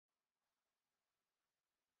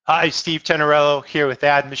Hi, Steve Tenorello here with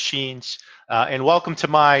Ad Machines, and welcome to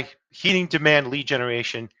my heating demand lead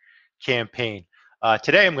generation campaign.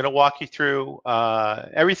 Today, I'm going to walk you through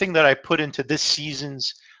everything that I put into this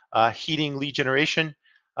season's heating lead generation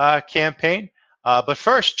campaign. But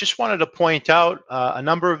first, just wanted to point out a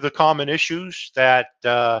number of the common issues that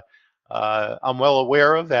I'm well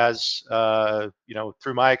aware of, as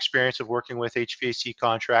through my experience of working with HVAC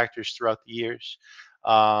contractors throughout the years.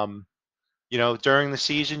 Um, During the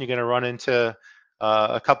season, you're going to run into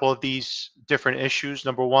a couple of these different issues.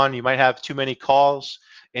 Number one, you might have too many calls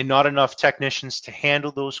and not enough technicians to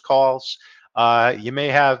handle those calls. You may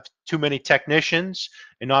have too many technicians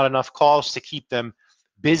and not enough calls to keep them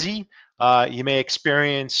busy. You may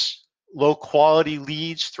experience low quality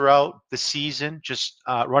leads throughout the season, just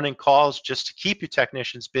running calls just to keep your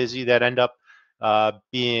technicians busy that end up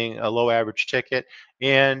being a low average ticket.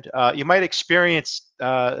 And you might experience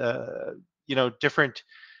different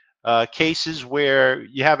cases where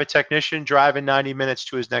you have a technician driving 90 minutes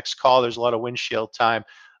to his next call. There's a lot of windshield time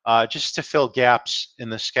just to fill gaps in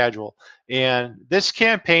the schedule. And this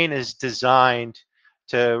campaign is designed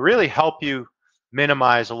to really help you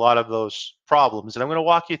minimize a lot of those problems. And I'm going to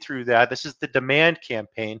walk you through that. This is the demand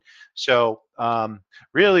campaign. So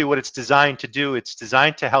really what it's designed to do, it's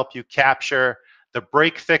designed to help you capture the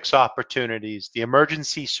break fix opportunities, the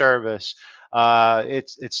emergency service.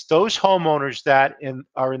 It's those homeowners that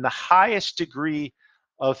are in the highest degree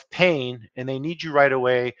of pain, and they need you right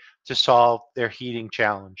away to solve their heating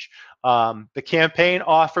challenge. The campaign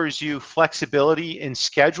offers you flexibility in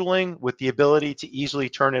scheduling with the ability to easily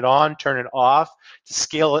turn it on, turn it off, to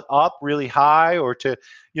scale it up really high, or to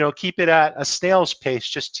keep it at a snail's pace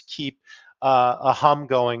just to keep a hum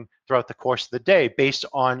going throughout the course of the day based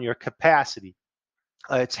on your capacity.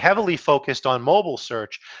 It's heavily focused on mobile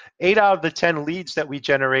search. 8 out of the 10 leads that we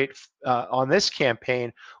generate on this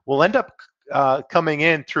campaign will end up coming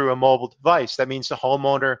in through a mobile device. That means the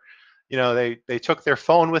homeowner, they took their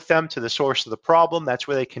phone with them to the source of the problem. That's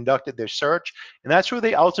where they conducted their search, and that's where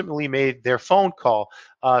they ultimately made their phone call.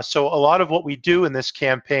 So a lot of what we do in this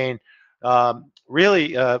campaign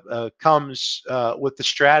really comes with the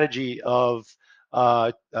strategy of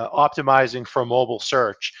optimizing for mobile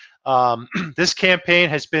search. This campaign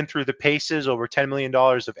has been through the paces. Over $10 million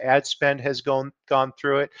of ad spend has gone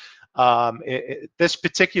through it. This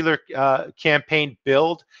particular campaign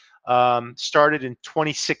build started in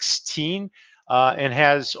 2016 and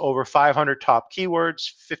has over 500 top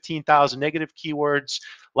keywords, 15,000 negative keywords.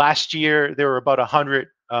 Last year, there were about 100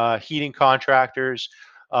 heating contractors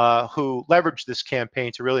who leveraged this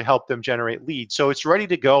campaign to really help them generate leads. So it's ready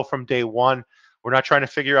to go from day one. We're not trying to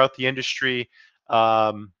figure out the industry.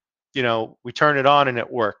 We turn it on and it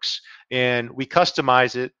works, and we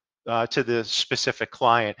customize it to the specific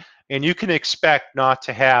client. And you can expect not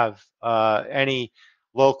to have any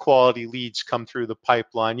low quality leads come through the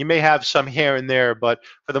pipeline. You may have some here and there, but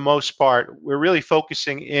for the most part, we're really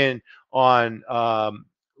focusing in on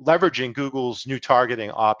leveraging Google's new targeting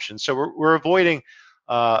options. So we're avoiding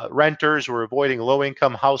renters, we're avoiding low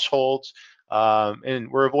income households, and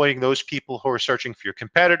we're avoiding those people who are searching for your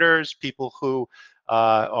competitors, people who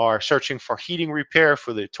are searching for heating repair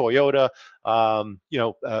for the Toyota,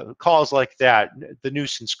 calls like that, the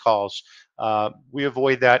nuisance calls. We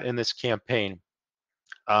avoid that in this campaign.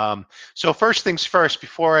 So first things first,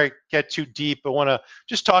 before I get too deep, I want to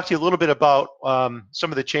just talk to you a little bit about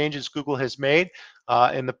some of the changes Google has made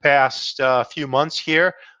in the past few months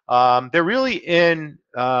here. They're really in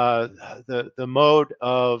the mode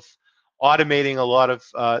of automating a lot of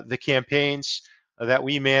the campaigns that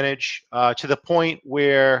we manage to the point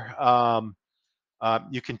where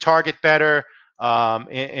you can target better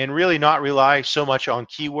and really not rely so much on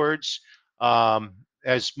keywords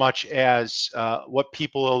as much as what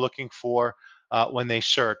people are looking for when they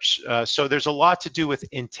search. So there's a lot to do with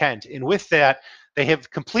intent. And with that, they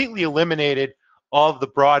have completely eliminated all of the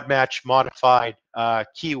broad match modified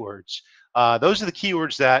keywords. Those are the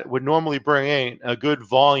keywords that would normally bring in a good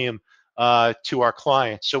volume to our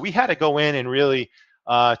clients. So we had to go in and really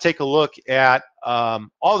take a look at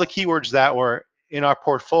all the keywords that were in our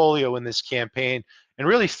portfolio in this campaign and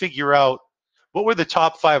really figure out what were the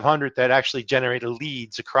top 500 that actually generated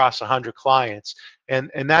leads across 100 clients.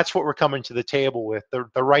 And that's what we're coming to the table with,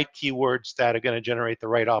 the right keywords that are going to generate the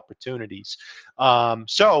right opportunities.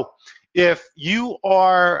 So if you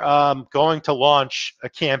are going to launch a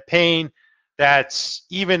campaign that's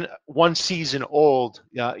even one season old,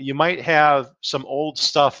 you might have some old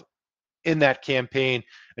stuff in that campaign,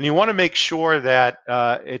 and you want to make sure that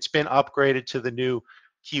it's been upgraded to the new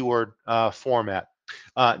keyword format.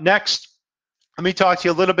 Next, Let me talk to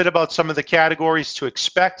you a little bit about some of the categories to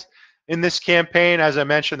expect in this campaign. As I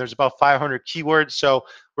mentioned, there's about 500 keywords, so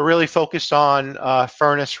we're really focused on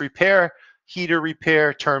furnace repair, heater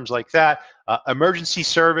repair, terms like that, emergency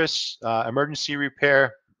service, emergency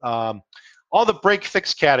repair, all the break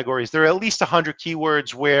fix categories. There are at least 100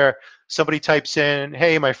 keywords where somebody types in,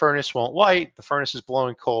 hey, my furnace won't light, the furnace is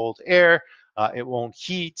blowing cold air, it won't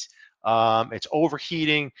heat, it's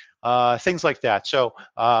overheating, things like that. So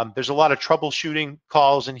there's a lot of troubleshooting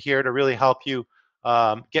calls in here to really help you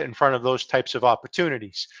get in front of those types of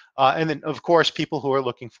opportunities. And then, of course, people who are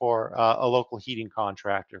looking for a local heating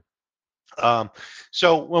contractor.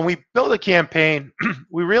 So when we build a campaign,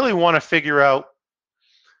 we really want to figure out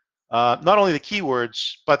not only the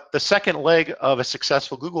keywords, but the second leg of a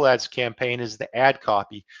successful Google Ads campaign is the ad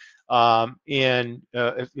copy.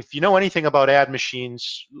 If you know anything about ad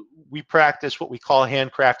machines, we practice what we call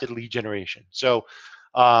handcrafted lead generation. So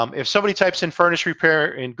if somebody types in furnace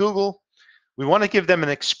repair in Google, we want to give them an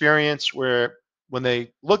experience where when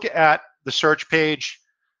they look at the search page,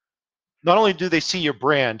 not only do they see your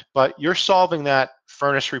brand, but you're solving that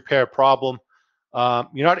furnace repair problem.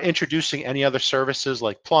 You're not introducing any other services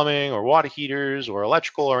like plumbing or water heaters or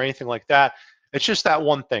electrical or anything like that. It's just that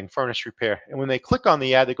one thing, furnace repair. And when they click on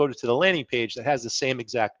the ad, they go to the landing page that has the same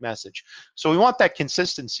exact message. So we want that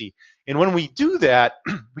consistency. And when we do that,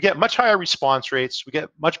 we get much higher response rates, we get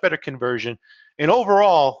much better conversion, and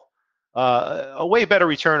overall, a way better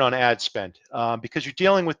return on ad spend because you're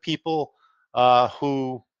dealing with people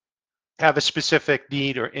who have a specific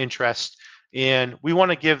need or interest, and we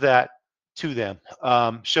want to give that to them.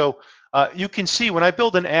 You can see when I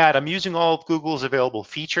build an ad, I'm using all of Google's available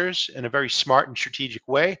features in a very smart and strategic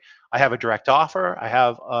way. I have a direct offer. I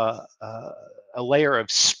have a layer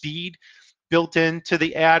of speed built into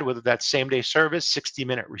the ad, whether that's same-day service,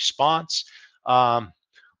 60-minute response.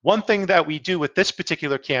 One thing that we do with this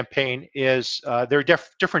particular campaign is there are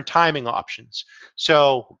different timing options.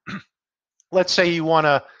 So let's say you want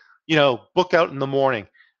to book out in the morning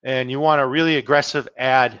and you want a really aggressive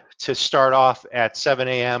ad to start off at 7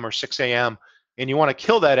 a.m. or 6 a.m. and you want to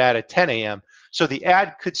kill that ad at 10 a.m. So the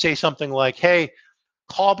ad could say something like, hey,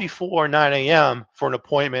 call before 9 a.m. for an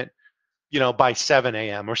appointment, by 7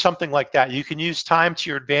 a.m. or something like that. You can use time to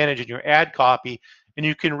your advantage in your ad copy, and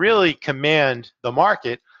you can really command the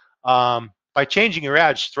market by changing your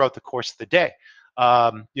ads throughout the course of the day.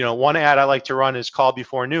 One ad I like to run is call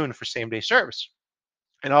before noon for same-day service.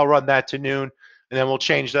 And I'll run that to noon, and then we'll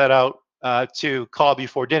change that out to call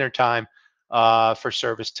before dinner time for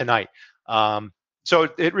service tonight. So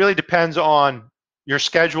it really depends on your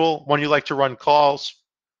schedule, when you like to run calls.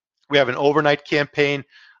 We have an overnight campaign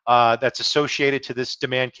that's associated to this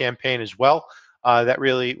demand campaign as well. That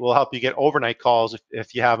really will help you get overnight calls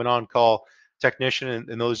if you have an on-call technician,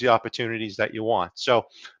 and those are the opportunities that you want. So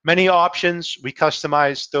many options. We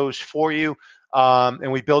customize those for you.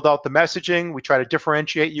 And we build out the messaging. We try to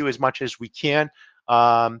differentiate you as much as we can. There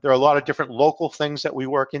are a lot of different local things that we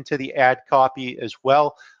work into the ad copy as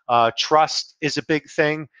well. Trust is a big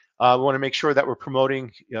thing. We want to make sure that we're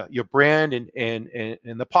promoting your brand and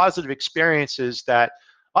the positive experiences that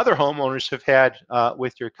other homeowners have had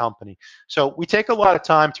with your company. So we take a lot of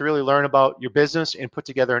time to really learn about your business and put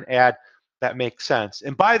together an ad that makes sense.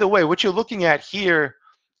 And by the way, what you're looking at here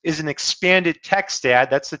is an expanded text ad.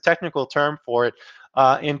 That's the technical term for it.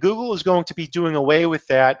 And Google is going to be doing away with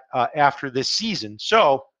that after this season.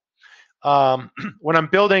 So when I'm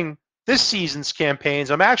building this season's campaigns,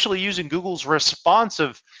 I'm actually using Google's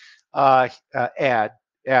responsive ad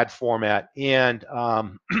format. And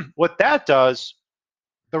what that does,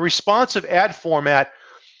 the responsive ad format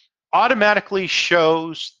automatically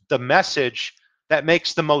shows the message that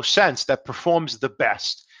makes the most sense, that performs the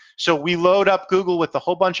best. So we load up Google with a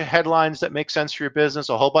whole bunch of headlines that make sense for your business,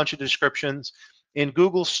 a whole bunch of descriptions, and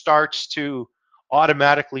Google starts to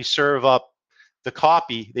automatically serve up the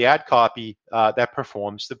copy, the ad copy that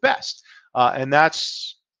performs the best. And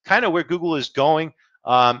that's kind of where Google is going.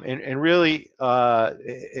 And really,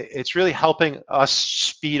 it's really helping us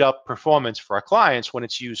speed up performance for our clients when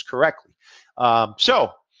it's used correctly.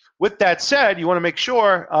 So with that said, you want to make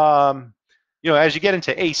sure, as you get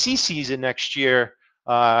into AC season next year,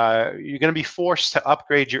 you're going to be forced to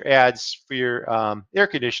upgrade your ads for your air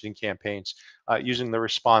conditioning campaigns using the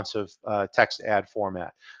responsive text ad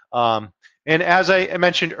format. And as I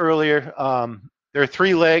mentioned earlier, there are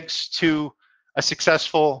 3 legs to a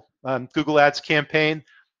successful Google Ads campaign: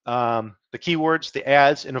 the keywords, the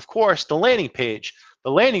ads, and of course the landing page.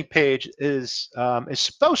 The landing page is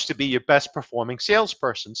supposed to be your best performing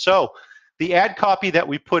salesperson. So the ad copy that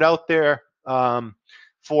we put out there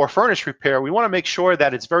for furnace repair, we want to make sure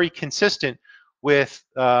that it's very consistent with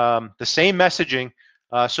the same messaging,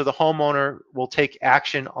 so the homeowner will take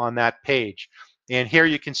action on that page. And here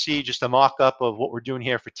you can see just a mock-up of what we're doing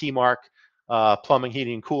here for T-Mark Plumbing,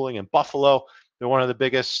 Heating, and Cooling in Buffalo. They're one of the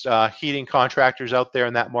biggest heating contractors out there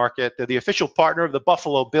in that market. They're the official partner of the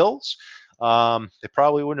Buffalo Bills. They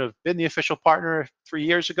probably wouldn't have been the official partner 3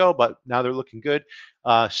 years ago, but now they're looking good.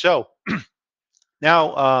 So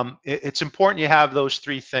now it's important you have those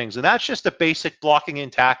three things, and that's just the basic blocking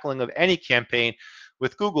and tackling of any campaign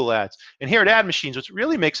with Google Ads. And here at Ad Machines, what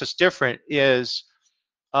really makes us different is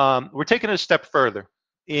we're taking it a step further.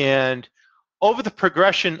 And over the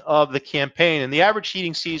progression of the campaign, and the average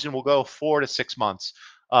heating season will go 4 to 6 months.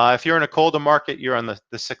 If you're in a colder market, you're on the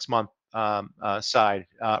 6-month side.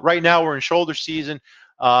 Right now, we're in shoulder season,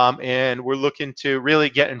 and we're looking to really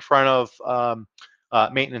get in front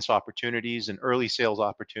of maintenance opportunities and early sales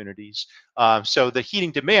opportunities. So the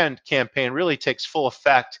heating demand campaign really takes full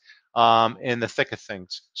effect in the thick of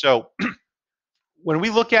things. So when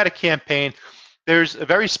we look at a campaign, there's a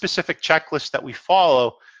very specific checklist that we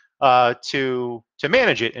follow to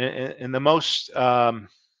manage it in the most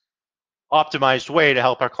optimized way to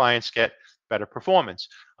help our clients get better performance.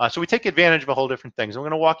 So we take advantage of a whole different things. I'm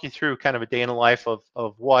going to walk you through kind of a day in the life of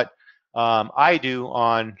what I do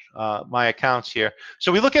on my accounts here.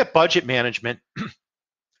 So we look at budget management,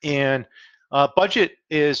 and budget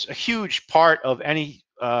is a huge part of any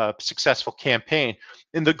successful campaign.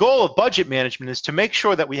 And the goal of budget management is to make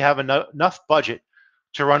sure that we have enough budget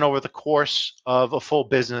to run over the course of a full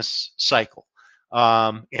business cycle.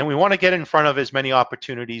 And we want to get in front of as many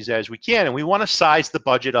opportunities as we can, and we want to size the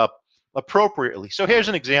budget up appropriately. So here's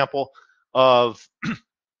an example of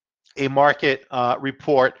a market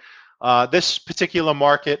report. This particular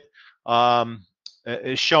market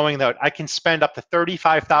is showing that I can spend up to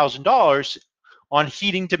 $35,000 on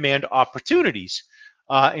heating demand opportunities.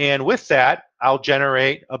 And with that, I'll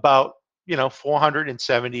generate about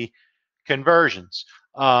 470 conversions.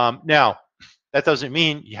 Now, that doesn't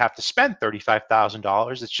mean you have to spend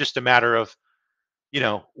 $35,000. It's just a matter of,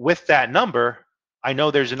 with that number, I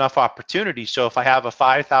know there's enough opportunity. So if I have a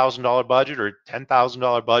 $5,000 budget or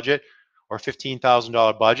 $10,000 budget or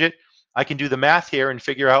 $15,000 budget, I can do the math here and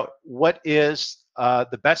figure out what is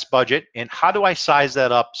the best budget and how do I size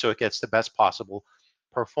that up so it gets the best possible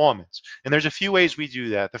performance. And there's a few ways we do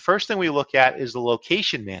that. The first thing we look at is the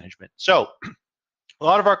location management. So a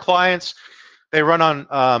lot of our clients, they run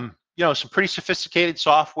on some pretty sophisticated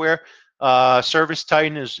software.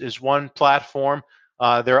 ServiceTitan is one platform.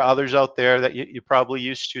 There are others out there that you're probably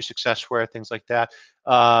used to, Successware, things like that.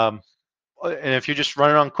 And if you're just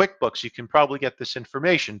running on QuickBooks, you can probably get this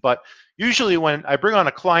information. But usually when I bring on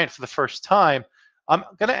a client for the first time, I'm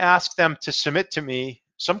going to ask them to submit to me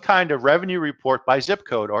some kind of revenue report by zip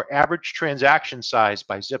code or average transaction size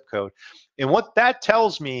by zip code. And what that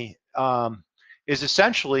tells me is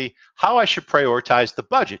essentially how I should prioritize the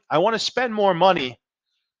budget. I want to spend more money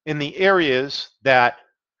in the areas that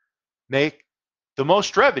make the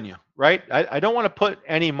most revenue, right? I don't want to put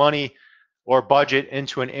any money or budget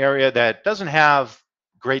into an area that doesn't have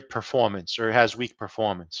great performance or has weak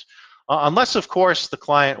performance. Unless, of course, the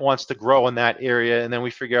client wants to grow in that area and then we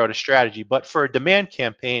figure out a strategy. But for a demand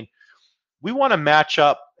campaign, we want to match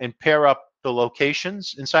up and pair up the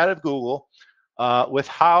locations inside of Google with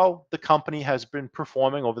how the company has been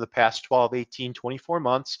performing over the past 12, 18, 24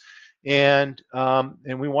 months. And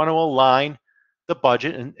we want to align the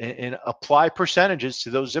budget and apply percentages to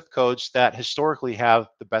those zip codes that historically have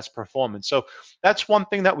the best performance. So that's one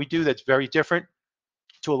thing that we do that's very different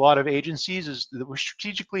to a lot of agencies, is that we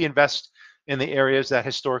strategically invest in the areas that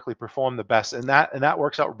historically perform the best, and that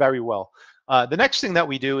works out very well. The next thing that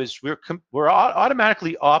we do is we're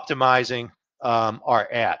automatically optimizing our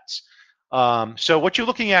ads. So what you're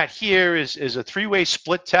looking at here is a three-way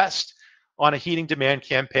split test on a heating demand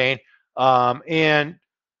campaign, and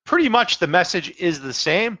pretty much the message is the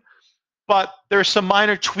same, but there's some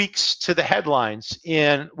minor tweaks to the headlines.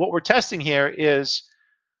 And what we're testing here is,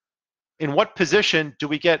 in what position do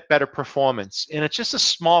we get better performance? And it's just a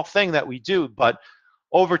small thing that we do, but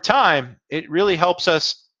over time, it really helps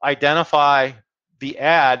us identify the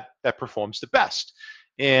ad that performs the best.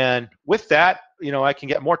 And with that, I can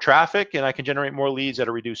get more traffic and I can generate more leads at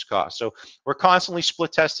a reduced cost. So we're constantly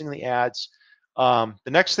split testing the ads. The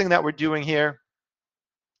next thing that we're doing here,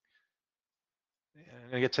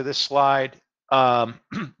 I'm going to get to this slide.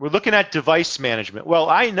 We're looking at device management. Well,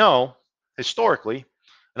 I know historically,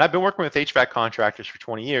 and I've been working with HVAC contractors for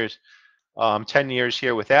 20 years, 10 years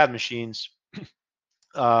here with Ad Machines.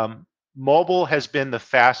 Mobile has been the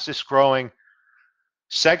fastest growing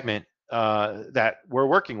segment that we're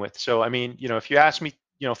working with. So, I mean, if you ask me,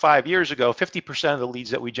 5 years ago, 50% of the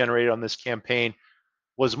leads that we generated on this campaign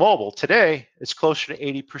was mobile. Today, it's closer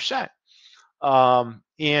to 80%.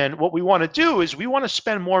 And what we want to do is we want to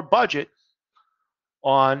spend more budget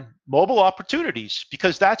on mobile opportunities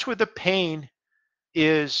because that's where the pain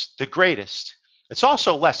is the greatest. It's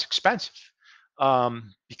also less expensive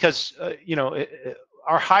because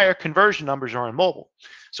our higher conversion numbers are on mobile.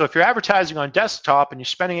 So if you're advertising on desktop and you're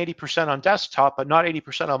spending 80% on desktop but not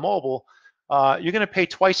 80% on mobile, you're going to pay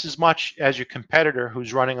twice as much as your competitor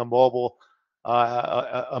who's running a mobile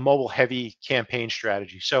heavy campaign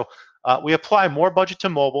strategy. So we apply more budget to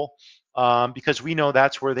mobile because we know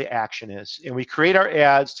that's where the action is, and we create our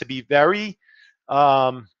ads to be very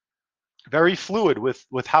very fluid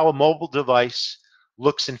with how a mobile device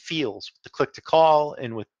looks and feels, the click to call,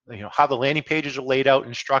 and with how the landing pages are laid out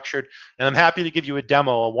and structured. And I'm happy to give you a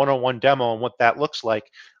demo, a one-on-one demo on what that looks like.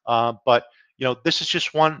 But this is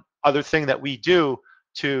just one other thing that we do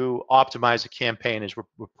to optimize a campaign is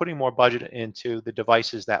we're putting more budget into the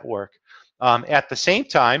devices that work. At the same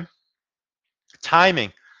time,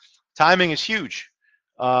 timing is huge.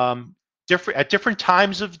 At different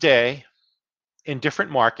times of day in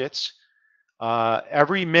different markets,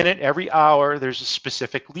 every minute, every hour, there's a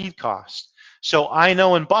specific lead cost. So I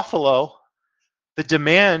know in Buffalo, the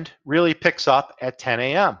demand really picks up at 10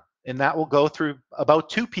 a.m. and that will go through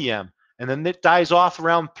about 2 p.m. and then it dies off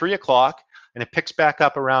around 3 o'clock and it picks back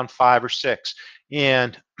up around 5 or 6.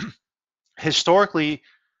 And historically,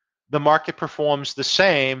 the market performs the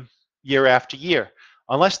same year after year,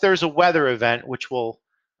 unless there's a weather event which will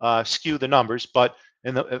skew the numbers. But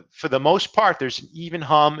for the most part, there's an even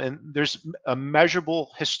hum and there's a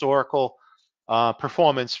measurable historical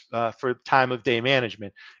performance for time of day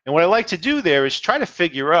management. And what I like to do there is try to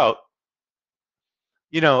figure out,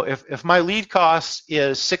 if my lead cost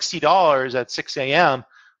is $60 at 6 a.m.,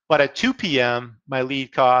 but at 2 p.m. my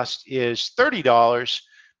lead cost is $30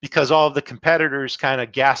 because all of the competitors kind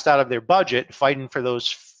of gassed out of their budget fighting for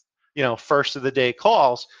those, first of the day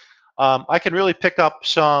calls, I can really pick up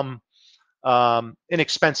some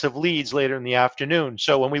inexpensive leads later in the afternoon.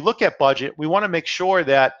 So when we look at budget, we want to make sure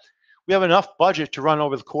that we have enough budget to run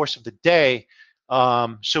over the course of the day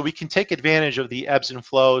so we can take advantage of the ebbs and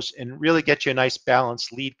flows and really get you a nice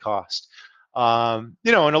balanced lead cost. And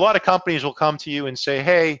a lot of companies will come to you and say,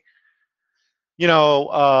 hey, we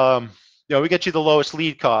get you the lowest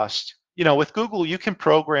lead cost. With Google, you can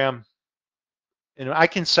program, and I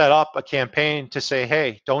can set up a campaign to say,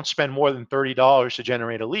 hey, don't spend more than $30 to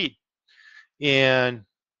generate a lead. And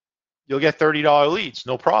you'll get $30 leads,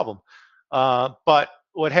 no problem. But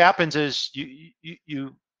what happens is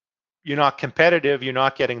you're not competitive, you're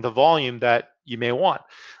not getting the volume that you may want.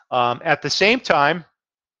 At the same time,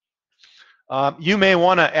 you may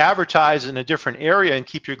want to advertise in a different area and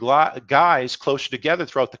keep your guys closer together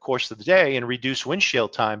throughout the course of the day and reduce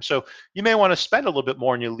windshield time. So you may want to spend a little bit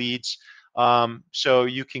more on your leads so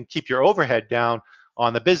you can keep your overhead down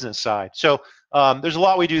on the business side. So there's a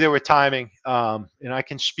lot we do there with timing, and I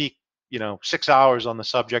can speak 6 hours on the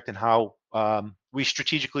subject and how we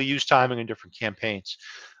strategically use timing in different campaigns.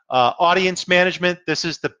 Audience management, this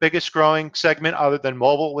is the biggest growing segment other than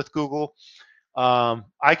mobile with Google.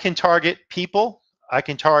 I can target people, I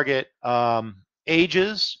can target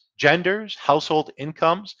ages, genders, household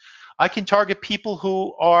incomes. I can target people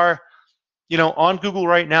who are on Google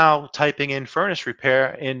right now typing in furnace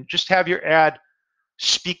repair and just have your ad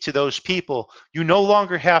speak to those people. You no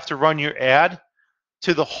longer have to run your ad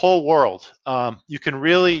to the whole world. You can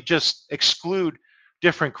really just exclude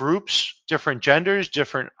different groups, different genders,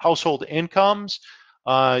 different household incomes.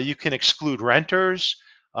 You can exclude renters.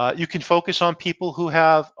 You can focus on people who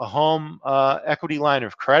have a home equity line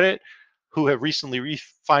of credit, who have recently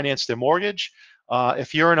refinanced their mortgage.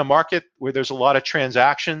 If you're in a market where there's a lot of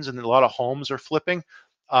transactions and a lot of homes are flipping,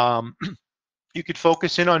 you could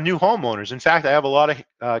focus in on new homeowners. In fact, I have a lot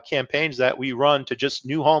of campaigns that we run to just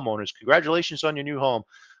new homeowners. Congratulations on your new home.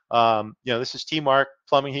 This is T-Mark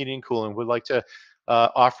Plumbing, Heating, and Cooling. We'd like to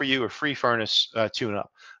offer you a free furnace tune-up.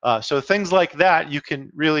 So things like that you can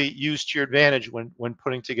really use to your advantage when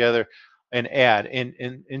putting together an ad.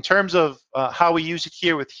 In terms of how we use it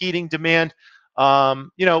here with heating demand,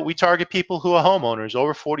 we target people who are homeowners,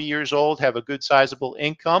 over 40 years old, have a good sizable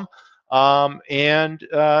income, and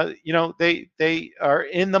they are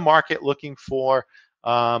in the market looking for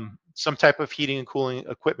some type of heating and cooling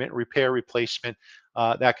equipment repair, replacement,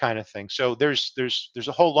 that kind of thing. So there's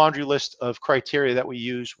a whole laundry list of criteria that we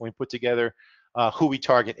use when we put together who we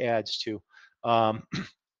target ads to.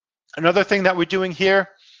 Another thing that we're doing here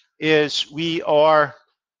is we are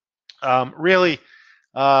really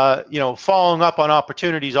following up on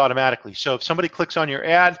opportunities automatically. So if somebody clicks on your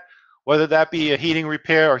ad, whether that be a heating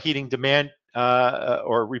repair or heating demand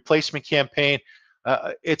or replacement campaign,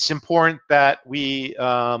 it's important that we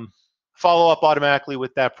follow up automatically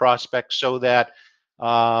with that prospect so that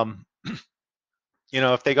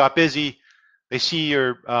if they got busy, they see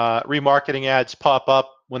your remarketing ads pop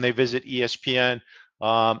up when they visit ESPN,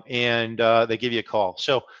 and they give you a call.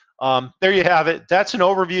 So there you have it. That's an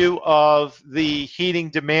overview of the heating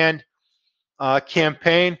demand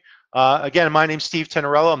campaign. Again, my name's Steve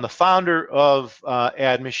Tenorello. I'm the founder of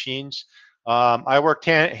Ad Machines. I work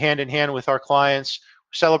hand in hand with our clients.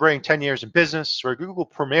 We're celebrating 10 years in business. We're a Google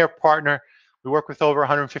Premier partner. We work with over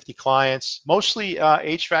 150 clients, mostly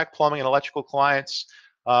HVAC, plumbing, and electrical clients.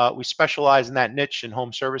 We specialize in that niche in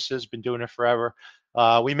home services, been doing it forever.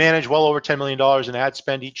 We manage well over $10 million in ad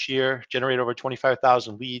spend each year, generate over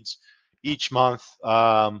 25,000 leads each month.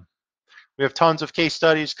 We have tons of case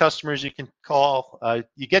studies, customers you can call.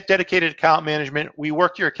 You get dedicated account management. We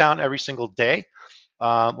work your account every single day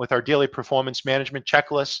with our daily performance management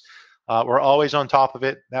checklist. We're always on top of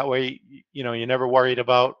it. That way, you're never worried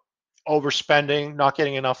about overspending, not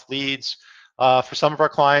getting enough leads. For some of our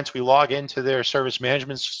clients, we log into their service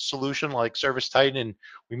management solution like ServiceTitan, and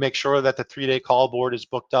we make sure that the 3-day call board is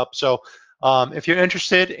booked up. So if you're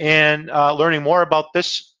interested in learning more about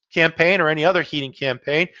this campaign or any other heating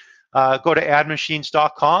campaign, go to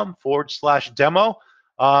admachines.com/demo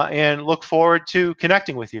and look forward to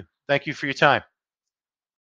connecting with you. Thank you for your time.